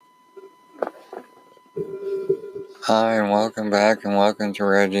Hi, and welcome back, and welcome to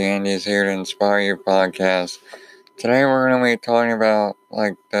Reggie Andy's Here to Inspire You podcast. Today we're going to be talking about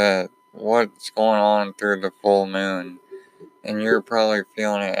the what's going on through the full moon, and you're probably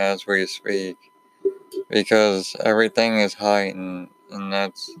feeling it as we speak because everything is heightened, and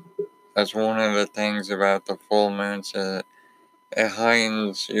that's one of the things about the full moon. So it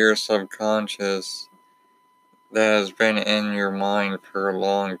heightens your subconscious that has been in your mind for a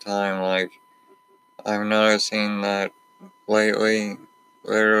long time. Like I'm noticing that lately,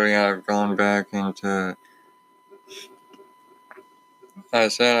 literally, I've gone back into. I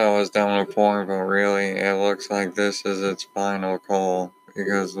said I was done with porn, but really, it looks like this is its final call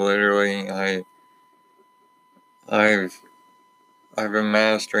because literally, I've, I've been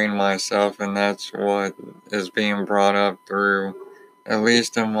mastering myself, and that's what is being brought up through, at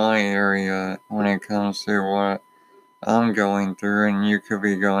least in my area, when it comes to what I'm going through, and you could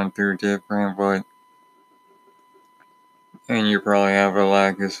be going through different, and you probably have a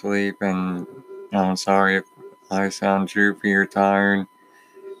lack of sleep, and I'm sorry if I sound droopy or tired.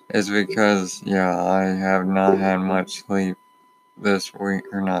 It's because, yeah, I have not had much sleep this week,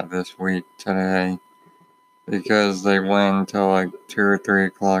 or not this week, today, because they went until like 2 or 3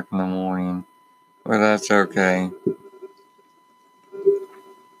 o'clock in the morning. But that's okay.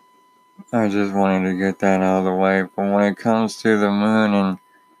 I just wanted to get that out of the way. But when it comes to the moon and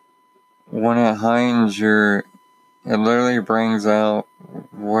when it heightens it literally brings out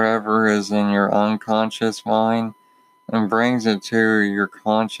whatever is in your unconscious mind and brings it to your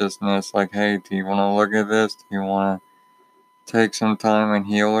consciousness. Like, hey, do you want to look at this? Do you want to take some time and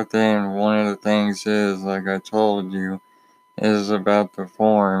heal with it? And one of the things is, like I told you, is about the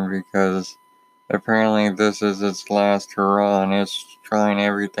form because apparently this is its last hurrah and it's trying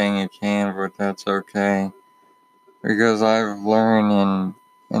everything it can, but that's okay. Because I've learned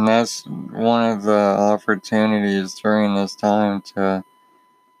and that's one of the opportunities during this time to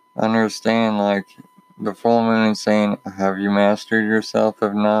understand, like, the full moon is saying, have you mastered yourself?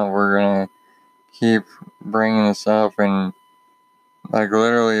 If not, we're gonna keep bringing this up, and like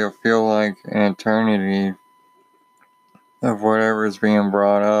literally it'll feel like an eternity of whatever's being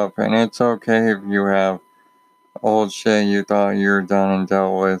brought up. And it's okay if you have old shit you thought you were done and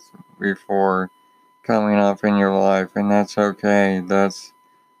dealt with before coming up in your life, and that's okay. That's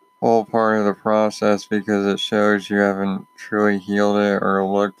whole part of the process because it shows you haven't truly healed it or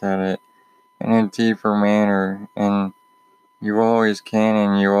looked at it in a deeper manner, and you always can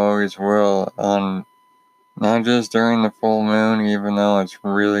and you always will, on not just during the full moon, even though it's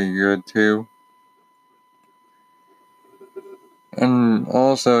really good too, and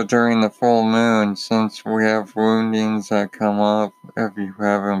also during the full moon, since we have woundings that come up if you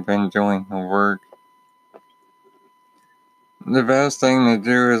haven't been doing the work. The best thing to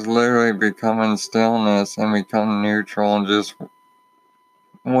do is literally become in stillness and become neutral and just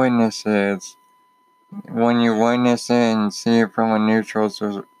witness it. When you witness it and see it from a neutral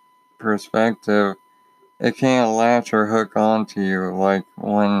perspective, it can't latch or hook onto you. Like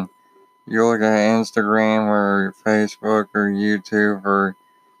when you look at Instagram or Facebook or YouTube or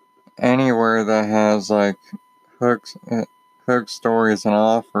anywhere that has like hooks, hook stories and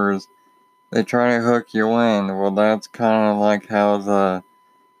offers, they try to hook you in. Well, that's kind of like how the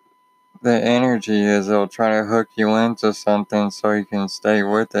energy is. They'll try to hook you into something so you can stay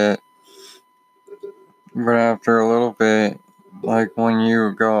with it. But after a little bit, like when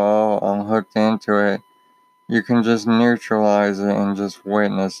you go, oh, I'm hooked into it, you can just neutralize it and just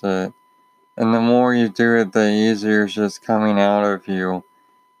witness it. And the more you do it, the easier it's just coming out of you.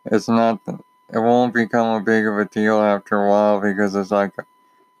 It's not, it won't become a big of a deal after a while because it's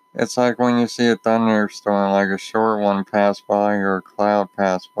like when you see a thunderstorm, like a short one pass by or a cloud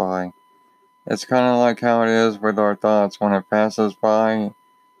pass by. It's kind of like how it is with our thoughts. When it passes by,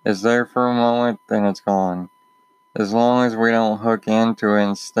 it's there for a moment, then it's gone. As long as we don't hook into it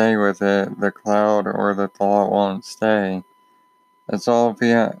and stay with it, the cloud or the thought won't stay. It's all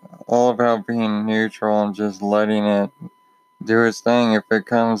about being neutral and just letting it do its thing. If it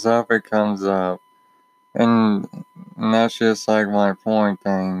comes up, it comes up. And that's just like my point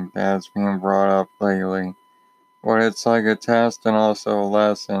thing that's being brought up lately. But it's like a test and also a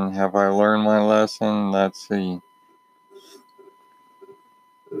lesson. Have I learned my lesson? Let's see.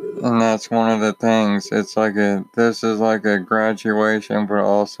 And that's one of the things. This is like a graduation, but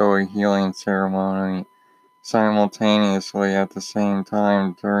also a healing ceremony simultaneously at the same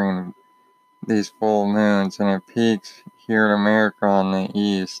time during these full moons. And it peaks here in America on the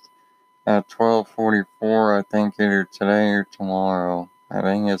east at 12:44. I think either today or tomorrow. I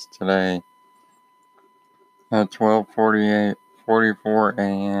think it's today at 12:44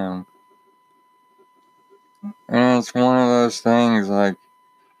 a.m. And it's one of those things like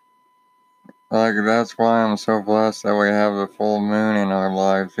that's why I'm so blessed that we have the full moon in our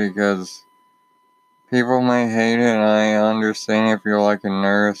lives, because people may hate it, and I understand if you're like a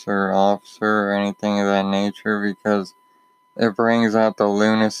nurse or an officer or anything of that nature, because it brings out the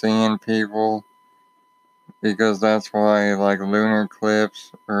lunacy in people, because that's why, like lunar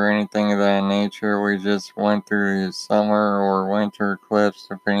eclipse or anything of that nature, we just went through the summer or winter eclipse,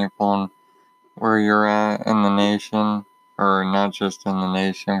 depending upon where you're at in the nation, or not just in the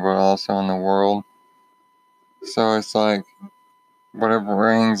nation, but also in the world. So it's like, but it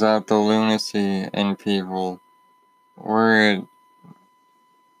brings out the lunacy in people, where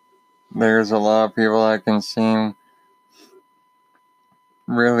there's a lot of people that can seem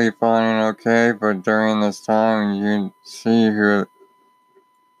really fine and okay, but during this time you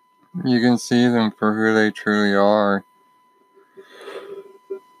can see them for who they truly are,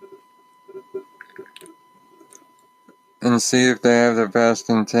 and see if they have the best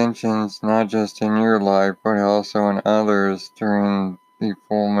intentions, not just in your life, but also in others during the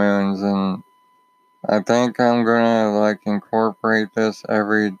full moons. And I think I'm gonna like incorporate this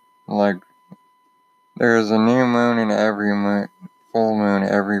like, there's a new moon in every full moon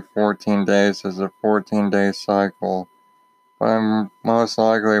every 14 days is a 14-day cycle. But I'm most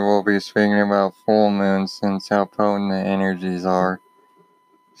likely will be speaking about full moons since how potent the energies are.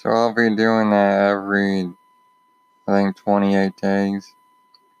 So I'll be doing that every, I think, 28 days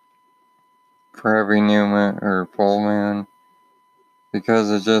for every new moon or full moon, because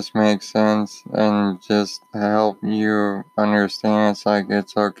it just makes sense, and just to help you understand it's like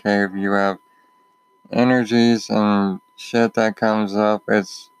it's okay if you have energies and shit that comes up.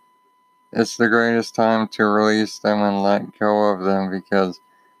 It's the greatest time to release them and let go of them, because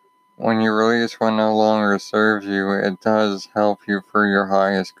when you release what no longer serves you, it does help you for your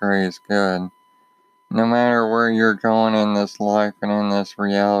highest, greatest good. No matter where you're going in this life and in this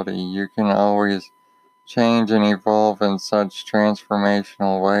reality, you can always change and evolve in such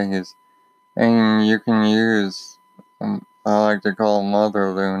transformational ways. And you can use, I like to call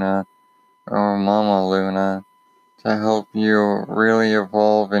Mother Luna or Mama Luna, to help you really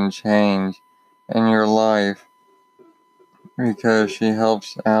evolve and change in your life, because she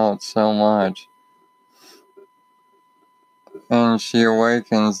helps out so much. And she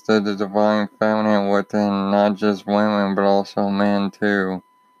awakens the divine feminine within not just women, but also men too.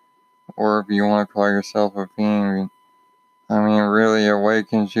 Or if you want to call yourself a being, I mean, really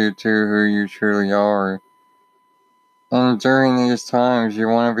awakens you to who you truly are. And during these times, you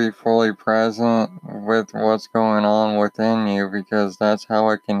want to be fully present with what's going on within you, because that's how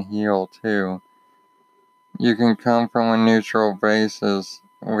it can heal too. You can come from a neutral basis,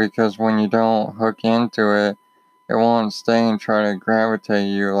 because when you don't hook into it, it won't stay and try to gravitate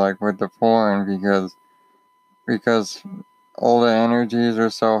you like with the foreign, because all the energies are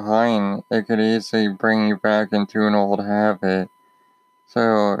so high, and it could easily bring you back into an old habit.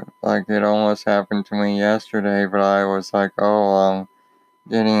 So like it almost happened to me yesterday, but I was like, oh, I'm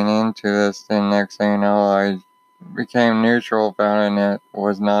getting into this, then next thing you know, I became neutral about it, and it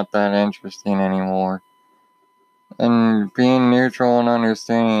was not that interesting anymore. And being neutral and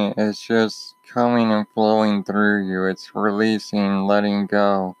understanding is just coming and flowing through you. It's releasing, letting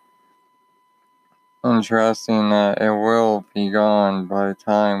go, and trusting that it will be gone by the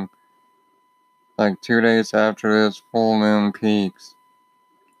time, like 2 days after this full moon peaks,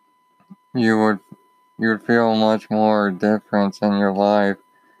 you would you would feel much more difference in your life,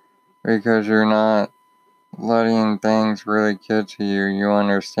 because you're not letting things really get to you. You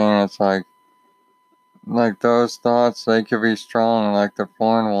understand it's like those thoughts, they could be strong like the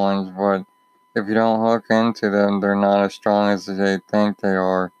foreign ones, but if you don't hook into them, they're not as strong as they think they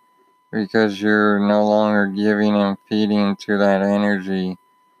are, because you're no longer giving and feeding to that energy.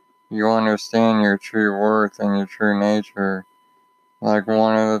 You understand your true worth and your true nature. Like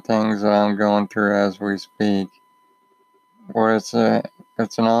one of the things that I'm going through as we speak, where it's an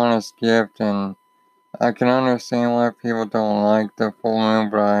honest gift, and I can understand why people don't like the full moon,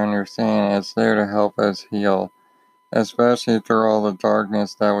 but I understand it's there to help us heal, especially through all the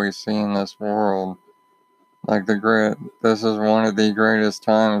darkness that we see in this world. Like this is one of the greatest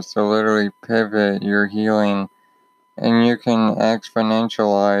times to literally pivot your healing, and you can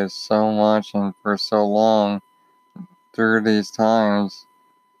exponentialize so much and for so long through these times,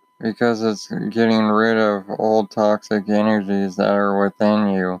 because it's getting rid of old toxic energies that are within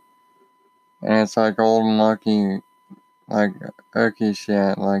you. And it's like old mucky, like icky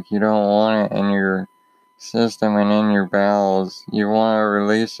shit. Like you don't want it in your system and in your bowels. You want to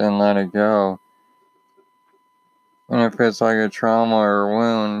release it and let it go. And if it's like a trauma or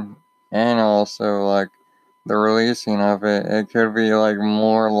wound, and also like the releasing of it. It could be like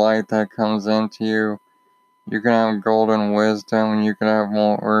more light that comes into you. You can have golden wisdom. You can have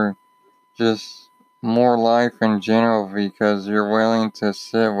more, or just more life in general because you're willing to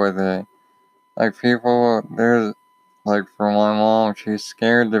sit with it. Like people, there's like for my mom, she's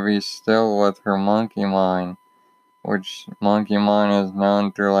scared to be still with her monkey mind, which monkey mind is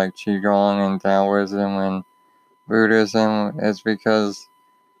known through like Qigong and Taoism and Buddhism. It's because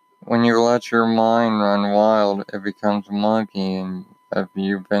when you let your mind run wild, it becomes a monkey. And if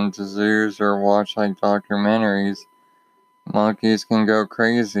you've been to zoos or watched like documentaries, monkeys can go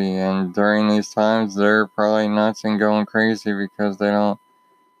crazy. And during these times, they're probably nuts and going crazy because they know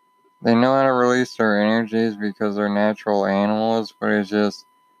how to release their energies because they're natural animals, but it's just,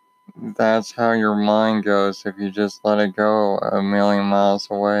 that's how your mind goes if you just let it go a million miles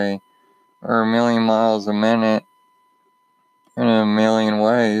away or a million miles a minute in a million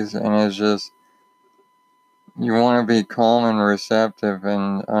ways. And it's just, you want to be calm and receptive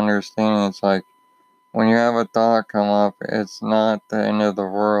and understanding. It's like when you have a thought come up, it's not the end of the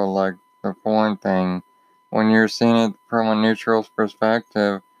world like the foreign thing. When you're seeing it from a neutral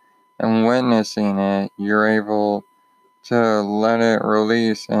perspective and witnessing it, you're able to let it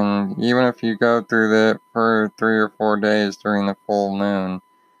release. And even if you go through that for 3 or 4 days during the full moon,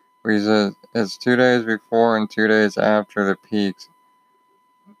 because it's 2 days before and 2 days after the peaks,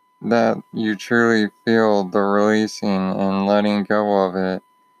 that you truly feel the releasing and letting go of it.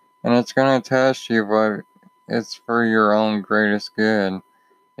 And it's going to test you, but it's for your own greatest good.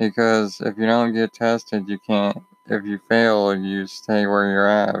 Because if you don't get tested, you can't. If you fail, you stay where you're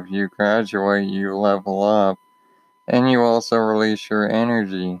at. If you graduate, you level up. And you also release your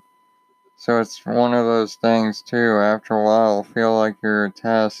energy. So it's one of those things too. After a while, it'll feel like you're a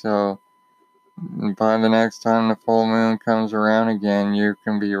test. So by the next time the full moon comes around again, you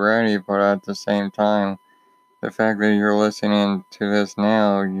can be ready. But at the same time, the fact that you're listening to this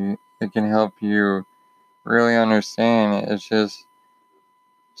now, it can help you really understand it. It's just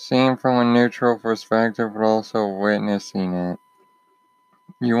seeing from a neutral perspective, but also witnessing it.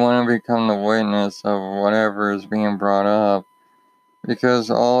 You want to become the witness of whatever is being brought up because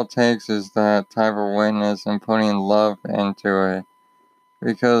all it takes is that type of witness and putting love into it.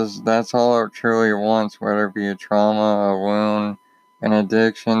 Because that's all it truly wants, whether it be a trauma, a wound, an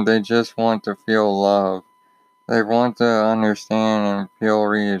addiction. They just want to feel love. They want to understand and feel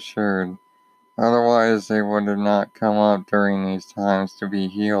reassured. Otherwise, they would have not come up during these times to be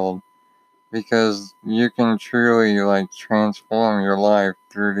healed. Because you can truly like transform your life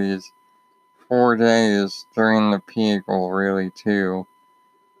through these 4 days during the peak, well, really too.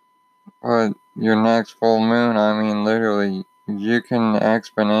 But your next full moon, I mean, literally, you can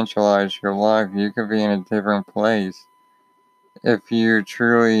exponentialize your life. You could be in a different place if you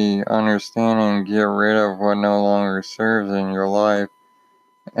truly understand and get rid of what no longer serves in your life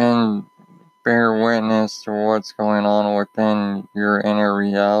and bear witness to what's going on within your inner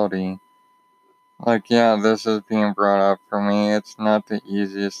reality. Like, yeah, this is being brought up for me. It's not the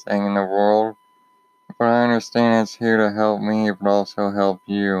easiest thing in the world, but I understand it's here to help me, but also help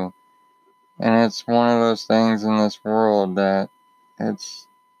you. And it's one of those things in this world that it's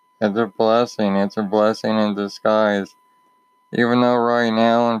it's a blessing. It's a blessing in disguise. Even though right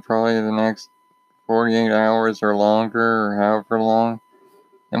now and probably the next 48 hours or longer or however long,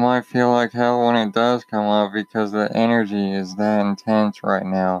 it might feel like hell when it does come up because the energy is that intense right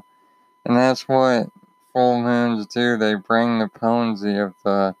now. And that's what full moons do. They bring the potency of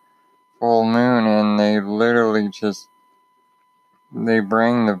the full moon and they literally just, they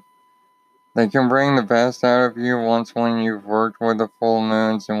bring the they can bring the best out of you once when you've worked with the full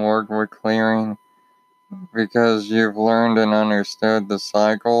moons and worked with clearing because you've learned and understood the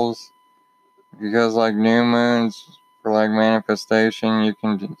cycles. Because like new moons for like manifestation, you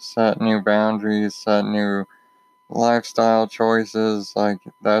can set new boundaries, set new lifestyle choices. Like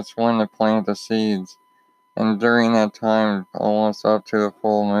that's when to plant the seeds. And during that time, almost up to the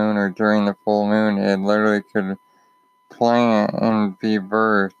full moon or during the full moon, it literally could plant and be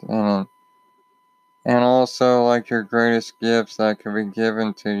birthed. And also, like your greatest gifts that can be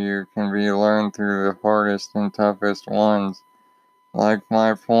given to you can be learned through the hardest and toughest ones. Like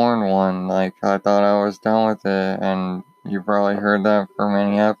my porn one, like I thought I was done with it, and you probably heard that for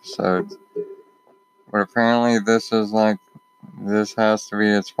many episodes. But apparently, this has to be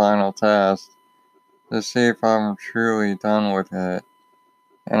its final test to see if I'm truly done with it.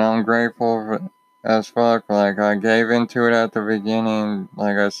 And I'm grateful as fuck. Like, I gave into it at the beginning,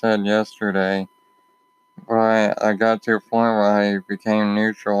 like I said yesterday. But I got to a point where I became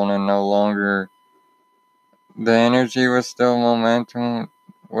neutral and no longer. The energy was still momentum,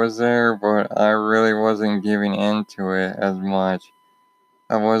 was there, but I really wasn't giving into it as much.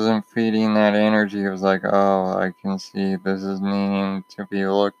 I wasn't feeding that energy. It was like, oh, I can see this is needing to be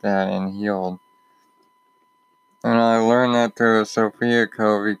looked at and healed. And I learned that through the Sophia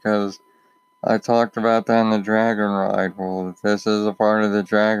Code because I talked about that in the Dragon Ride. Well, this is a part of the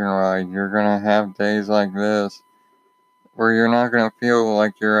Dragon Ride. You're gonna have days like this where you're not gonna feel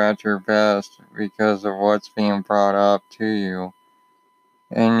like you're at your best because of what's being brought up to you.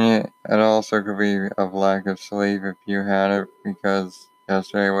 And yet, it also could be of lack of sleep if you had it because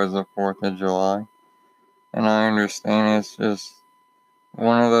yesterday was the 4th of July. And I understand it's just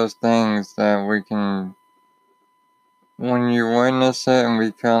one of those things that we can, when you witness it and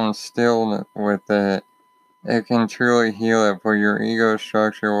become still with it, it can truly heal it, but your ego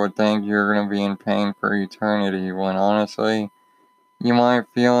structure would think you're going to be in pain for eternity when honestly, you might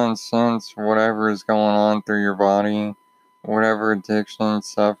feel and sense whatever is going on through your body, whatever addictions,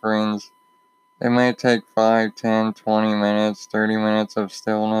 sufferings. It may take 5, 10, 20 minutes, 30 minutes of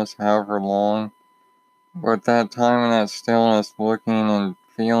stillness, however long. But that time in that stillness, looking and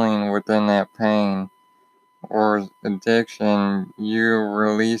feeling within that pain or addiction, you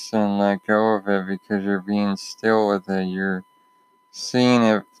release and let go of it because you're being still with it. You're seeing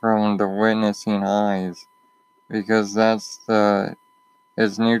it from the witnessing eyes because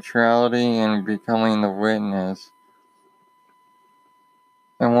it's neutrality and becoming the witness.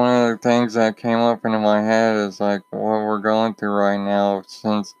 And one of the things that came up into my head is like what we're going through right now,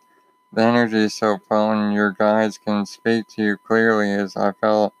 since the energy is so potent, your guides can speak to you clearly. Is I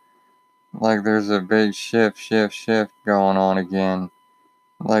felt like there's a big shift going on again.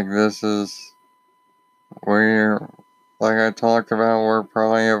 Like this is where, like I talked about, we're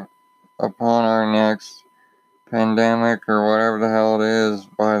probably upon our next pandemic or whatever the hell it is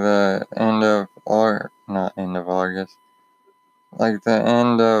by the end of, or not end of August, like the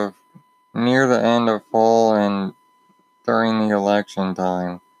end of, near the end of fall and during the election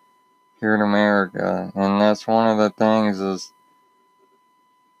time here in America. And that's one of the things is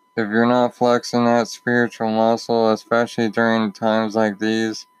if you're not flexing that spiritual muscle, especially during times like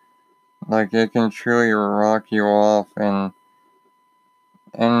these, like it can truly rock you off and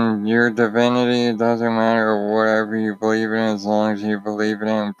your divinity, it doesn't matter whatever you believe in as long as you believe in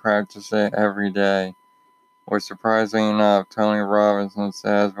it and practice it every day. Which surprisingly enough, Tony Robinson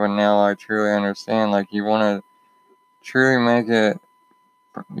says, but now I truly understand, like you want to truly make it,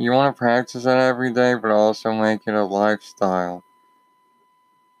 you want to practice it every day, but also make it a lifestyle.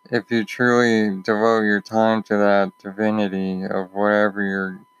 If you truly devote your time to that divinity of whatever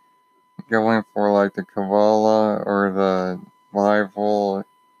you're going for, like the Kabbalah or the Bible,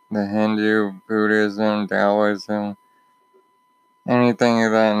 the Hindu, Buddhism, Taoism, anything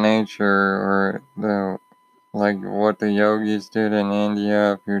of that nature, or the like what the yogis did in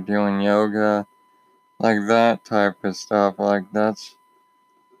India, if you're doing yoga, like that type of stuff, like that's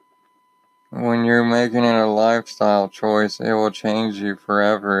when you're making it a lifestyle choice, it will change you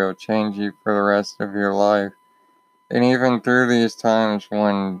forever. It will change you for the rest of your life. And even through these times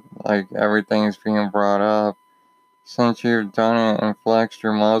when like everything's being brought up, since you've done it and flexed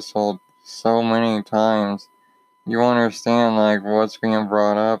your muscle so many times, you understand like what's being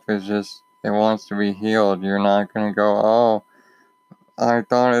brought up is just it wants to be healed. You're not gonna go, oh, I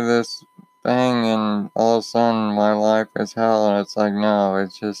thought of this thing and all of a sudden my life is hell, and it's like no,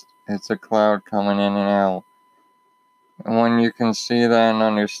 it's a cloud coming in and out. And when you can see that and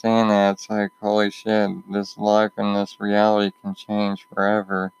understand that, it's like holy shit, this life and this reality can change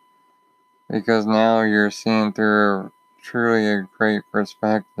forever. Because now you're seeing through truly a great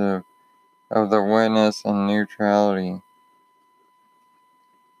perspective of the witness and neutrality.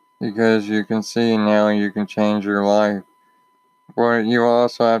 Because you can see now you can change your life. But you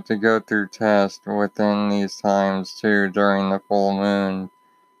also have to go through tests within these times too during the full moon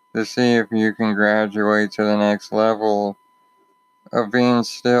to see if you can graduate to the next level of being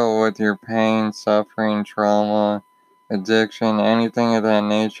still with your pain, suffering, trauma, addiction, anything of that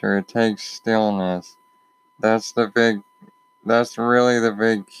nature. It takes stillness. That's the big That's really the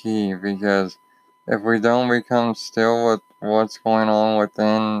big key because if we don't become still with what's going on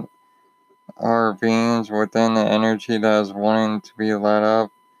within our beings, within the energy that is wanting to be let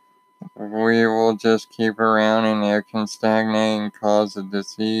up, we will just keep around and it can stagnate and cause a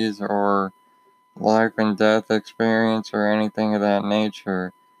disease or life and death experience or anything of that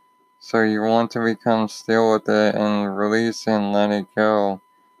nature. So you want to become still with it and release and let it go.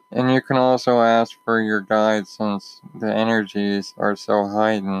 And you can also ask for your guides since the energies are so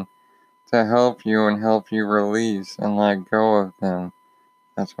heightened to help you and help you release and let go of them.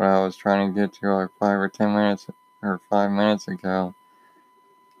 That's what I was trying to get to like 5 or 10 minutes or 5 minutes ago.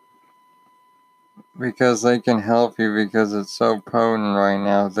 because they can help you because it's so potent right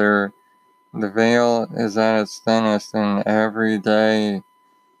now. The veil is at its thinnest, and every day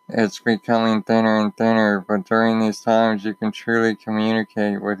it's becoming thinner and thinner. But during these times, you can truly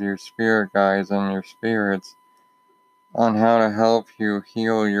communicate with your spirit guides and your spirits on how to help you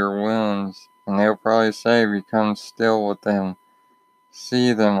heal your wounds. And they'll probably say, become still with them,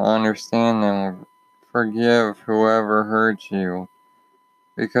 see them, understand them, forgive whoever hurt you.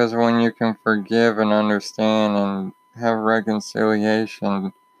 Because when you can forgive and understand and have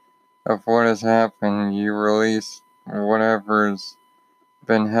reconciliation of what has happened, you release whatever's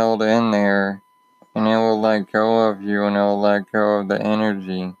been held in there, and it will let go of you and it will let go of the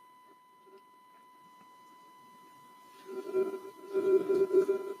energy.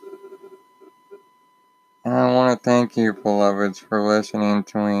 And I want to thank you, beloveds, for listening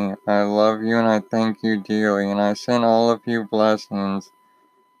to me. I love you and I thank you dearly, and I send all of you blessings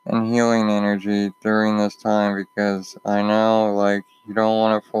and healing energy during this time because I know, like, you don't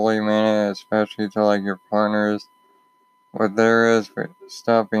want to fully admit it, especially to, like, your partners. But there is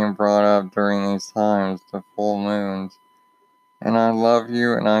stuff being brought up during these times, the full moons. And I love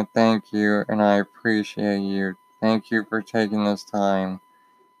you and I thank you and I appreciate you. Thank you for taking this time.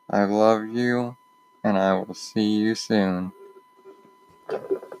 I love you and I will see you soon.